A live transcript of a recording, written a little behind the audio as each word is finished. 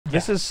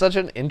This is such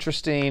an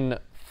interesting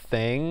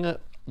thing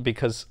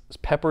because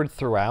peppered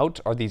throughout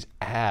are these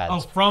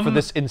ads for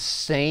this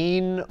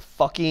insane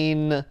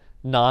fucking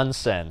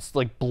nonsense,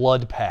 like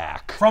Blood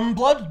Pack. From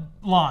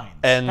Bloodlines.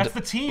 And that's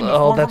the team.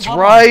 Oh, that's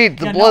right.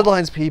 The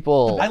Bloodlines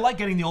people. I like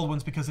getting the old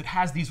ones because it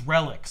has these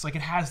relics. Like,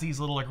 it has these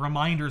little, like,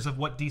 reminders of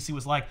what DC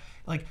was like.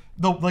 Like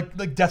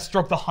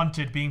Deathstroke the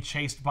Hunted being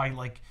chased by,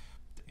 like,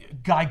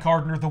 Guy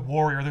Gardner the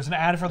Warrior. There's an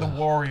ad for the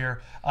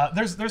Warrior.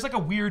 There's like a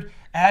weird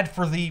ad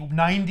for the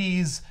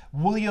 90s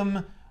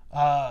William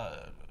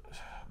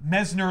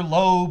Mesner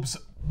Loeb's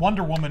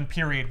Wonder Woman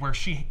period where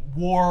she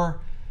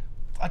wore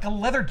like a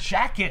leather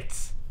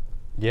jacket.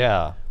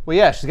 Yeah. Well,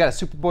 yeah, she's got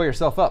to Superboy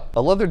herself up.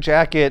 A leather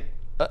jacket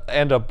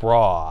and a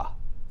bra.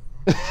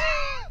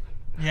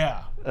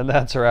 Yeah. And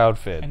that's her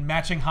outfit. And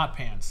matching hot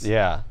pants.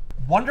 Yeah.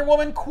 Wonder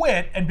Woman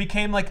quit and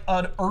became like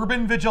an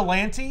urban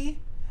vigilante,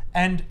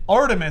 and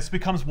Artemis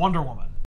becomes Wonder Woman.